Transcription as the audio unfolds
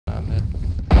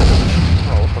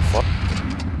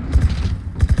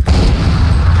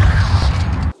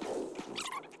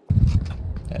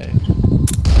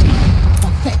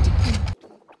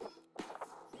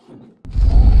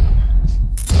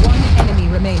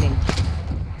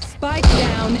Spike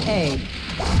down A.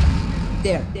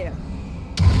 There.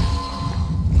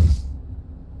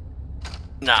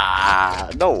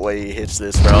 Nah, no way he hits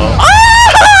this, bro.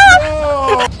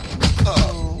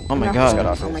 Oh my god.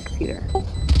 On my computer.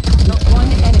 One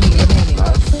enemy remaining.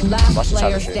 Last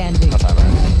player standing.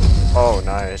 Oh,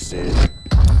 nice, dude.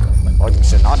 Fucking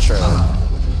Sinatra.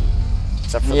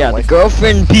 Except for Yeah, the the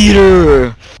girlfriend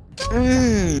beater.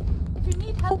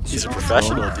 He's a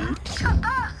professional, dude.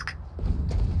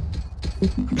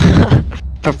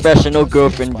 Professional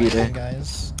girlfriend beater.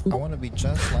 Guys, I want to be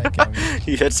just like him.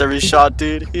 He hits every shot,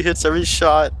 dude. He hits every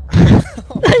shot.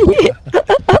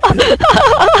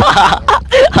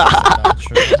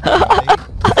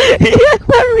 He hits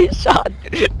every shot.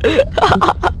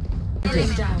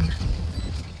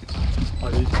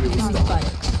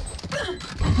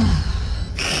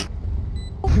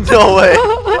 No way.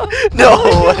 No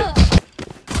way.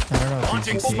 I don't know if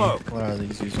you can what are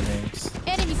these usernames?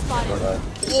 Enemy spotted.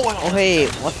 Oh wait,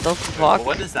 what the fuck?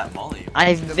 What is that, Molly?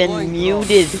 I've been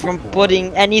muted from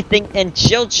putting anything in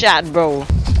chill chat, bro.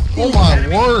 Oh my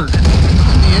word!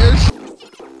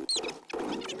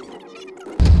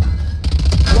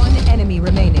 One enemy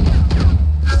remaining.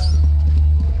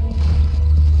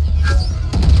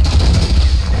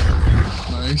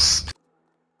 Nice.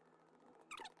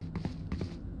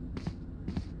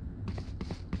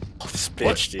 Oh, this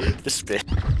bitch, dude. This bitch.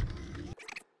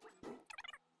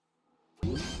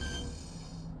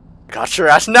 Got your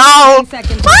ass now!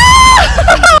 Seconds.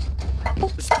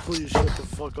 Just please shut the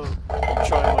fuck up. I'm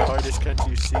trying my hardest, can't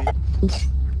you see?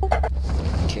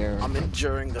 Care. I'm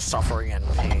enduring the suffering and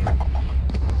pain.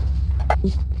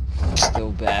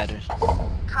 Still bad.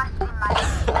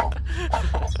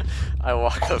 I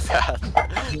walk a path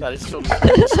that is filled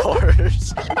with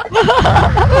horrors.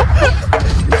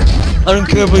 I don't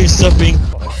care about you suffering.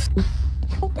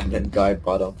 And then guy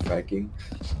bottom fracking.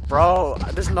 Bro,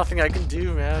 there's nothing I can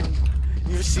do, man.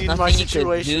 You've seen my Nothing you could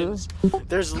situations.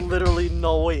 There's literally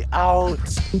no way out.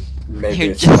 Maybe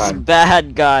You're it's just time.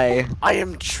 bad, guy. I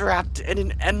am trapped in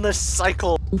an endless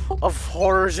cycle of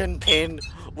horrors and pain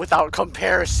without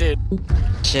comparison.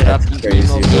 Shut up, you Crazy,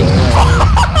 emo bro.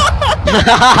 gamer.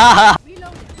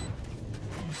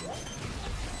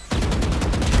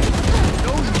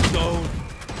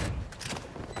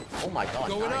 Oh my god.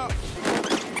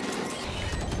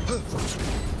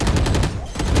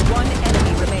 One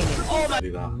enemy remaining.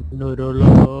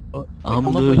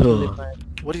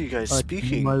 What are you guys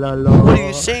speaking? What are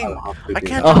you saying? I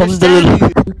can't understand you.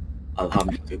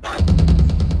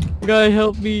 Alhamdulillah. Guy,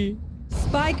 help me.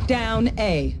 Spike down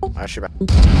A. Actually,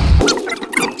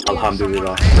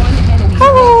 Alhamdulillah. One enemy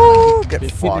remaining.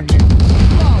 get fucked.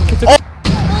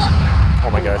 Oh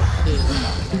my god.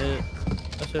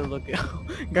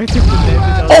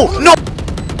 Oh no!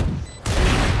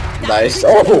 Nice.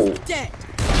 Oh.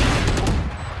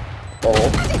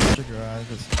 Oh. Your eyes,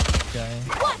 this guy.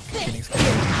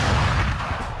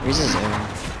 Where's his own?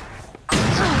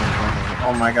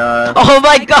 Oh my god. Oh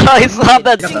my god, I saw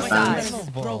that.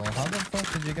 Bro, how the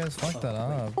fuck did you guys fuck that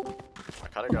up? I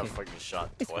kinda got fucking shot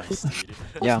twice, dude.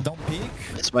 Yeah, Don't peek.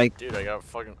 it's like Dude, I got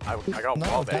fucking. I got No,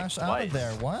 wallbanged dash out twice. of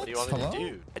there. What? What do you want Hello? me to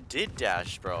do? I did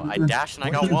dash, bro. I dashed and I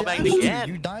got You wallbanged dashed, again.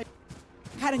 You died.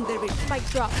 Spike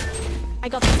drop. I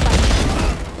got the spike.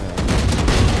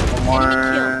 One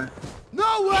more.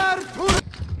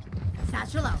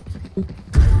 Satchel out.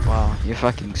 wow, you're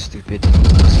fucking stupid.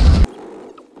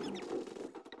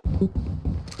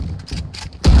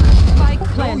 Spike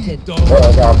planted.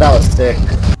 Oh god, that was sick.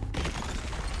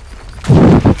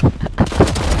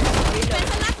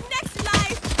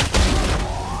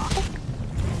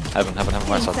 Heaven,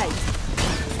 right side.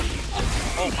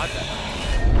 Oh my bad.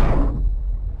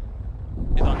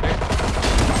 He's on there.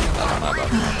 My bad.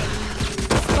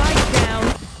 Spike down.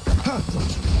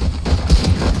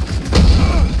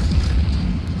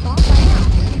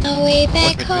 No way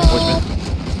back home.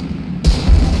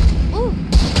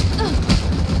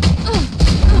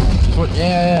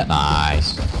 Yeah.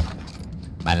 Nice.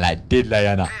 Man like did lah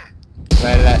yan ah.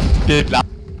 Man like did lah.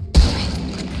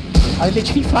 I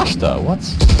literally flashed her, what?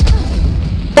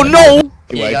 Oh no!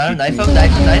 Yeah, knife him,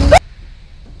 knife him, knife him.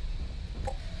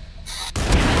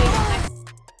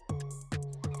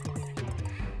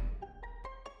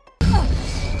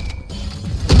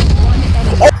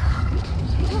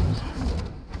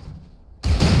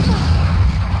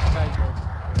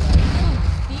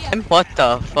 What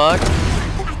the fuck?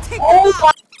 Oh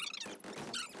my.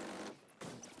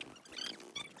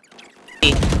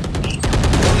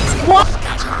 What?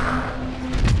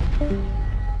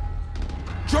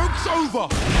 Joke's over!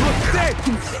 You're dead!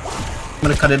 I'm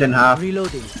gonna cut it in half.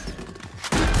 Reloading.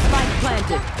 Spike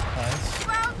planted.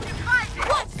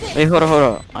 Hey, hold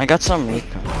on. I got some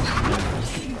recon.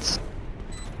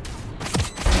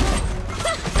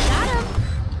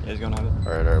 Yeah, he's gonna have it.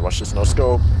 Alright, watch this no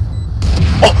scope.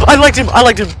 Oh, I liked him!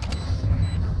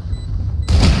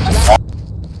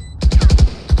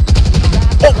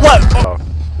 Oh, what? Oh.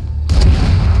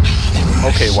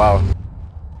 Okay, wow.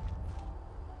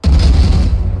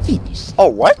 Oh,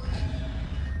 what?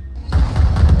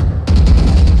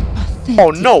 Oh,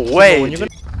 no way! Dude.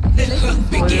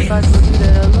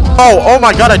 Oh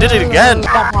my god, I did it again!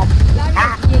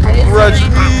 Reggie!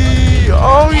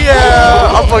 Oh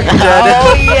yeah! I'm fucking dead.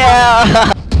 Oh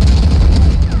yeah!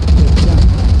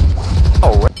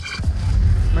 Oh, what?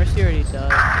 Mercy already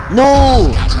died.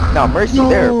 No! No, Mercy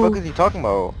there. What is he talking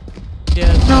about?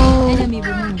 Yeah. Enemy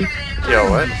removed. Yo,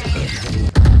 what?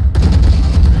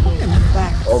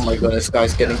 Oh my god, this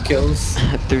guy's getting kills.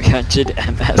 300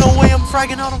 MS. No way, I'm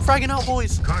fragging out,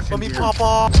 boys! Let me pop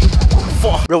off!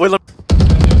 Fuck! Wait, let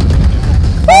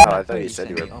Oh, I thought you said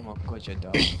you were. Oh my god, you're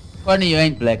dumb. Funny, you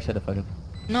ain't black, shut the fuck up.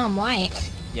 No, I'm white.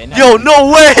 Yeah, no. Yo,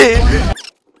 no way!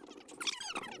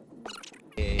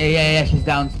 Yeah, she's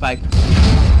down, Spike.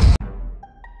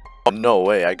 Oh, no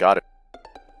way, I got him.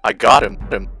 I got him.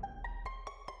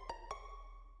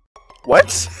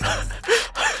 What?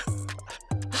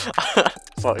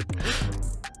 Fuck.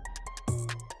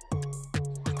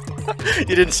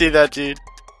 You didn't see that, dude.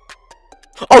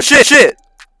 Oh shit!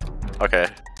 Okay.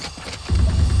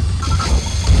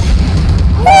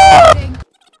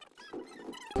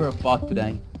 We're a bot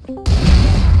today.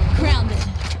 Grounded.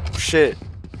 Shit.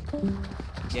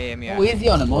 Yeah, me. Oh, easy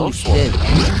on him, holy shit.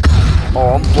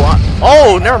 Oh, I'm blind.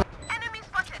 Oh, never mind.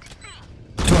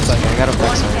 Two on side. I got a One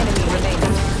backside. enemy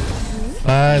remaining.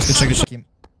 Nice. Good shot.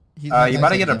 You about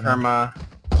to get a perma.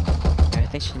 I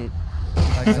think she need.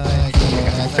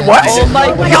 What? Oh my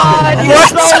god! You're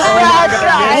so bad!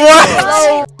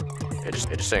 What? Hey,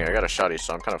 just saying, I got a shotty,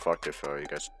 so I'm kind of fucked if you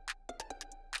guys.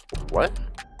 What?